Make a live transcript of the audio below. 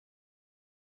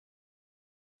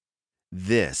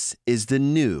This is the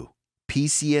new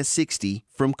PCS60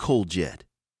 from ColdJet.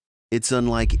 It's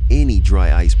unlike any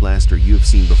dry ice blaster you have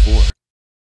seen before.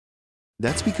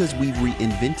 That's because we've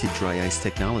reinvented dry ice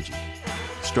technology,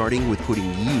 starting with putting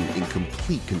you in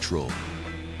complete control.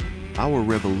 Our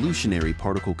revolutionary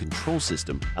particle control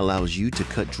system allows you to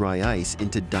cut dry ice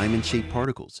into diamond-shaped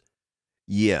particles.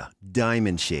 Yeah,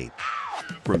 diamond shape.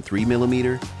 From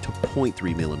 3mm to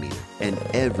 0.3mm and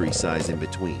every size in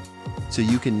between. So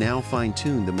you can now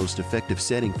fine-tune the most effective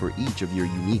setting for each of your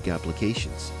unique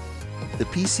applications. The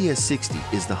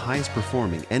PCS60 is the highest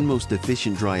performing and most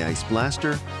efficient dry ice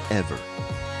blaster ever.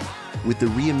 With the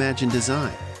reimagined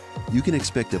design, you can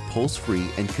expect a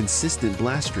pulse-free and consistent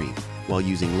blast stream while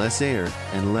using less air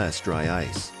and less dry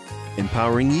ice,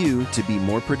 empowering you to be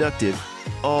more productive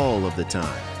all of the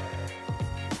time.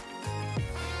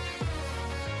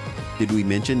 Did we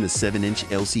mention the 7-inch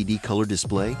LCD color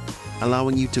display,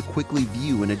 allowing you to quickly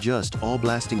view and adjust all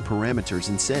blasting parameters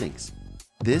and settings?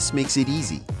 This makes it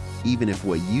easy, even if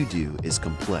what you do is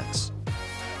complex.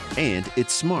 And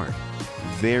it's smart,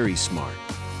 very smart,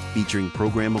 featuring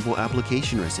programmable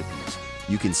application recipes.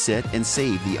 You can set and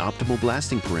save the optimal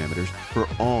blasting parameters for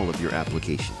all of your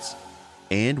applications.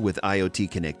 And with IoT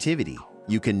connectivity,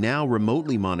 you can now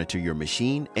remotely monitor your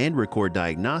machine and record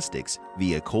diagnostics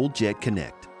via ColdJet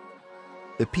Connect.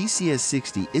 The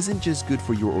PCS60 isn't just good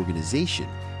for your organization,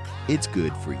 it's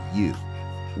good for you.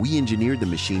 We engineered the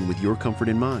machine with your comfort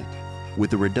in mind.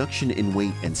 With a reduction in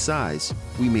weight and size,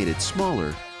 we made it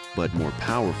smaller but more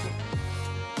powerful.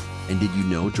 And did you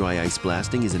know dry ice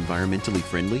blasting is environmentally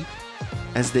friendly?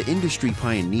 As the industry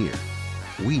pioneer,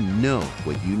 we know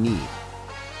what you need,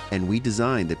 and we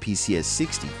designed the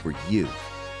PCS60 for you.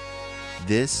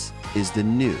 This is the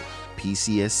new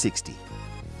PCS60.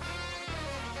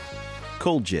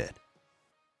 ColdJet,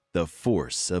 the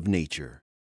force of nature.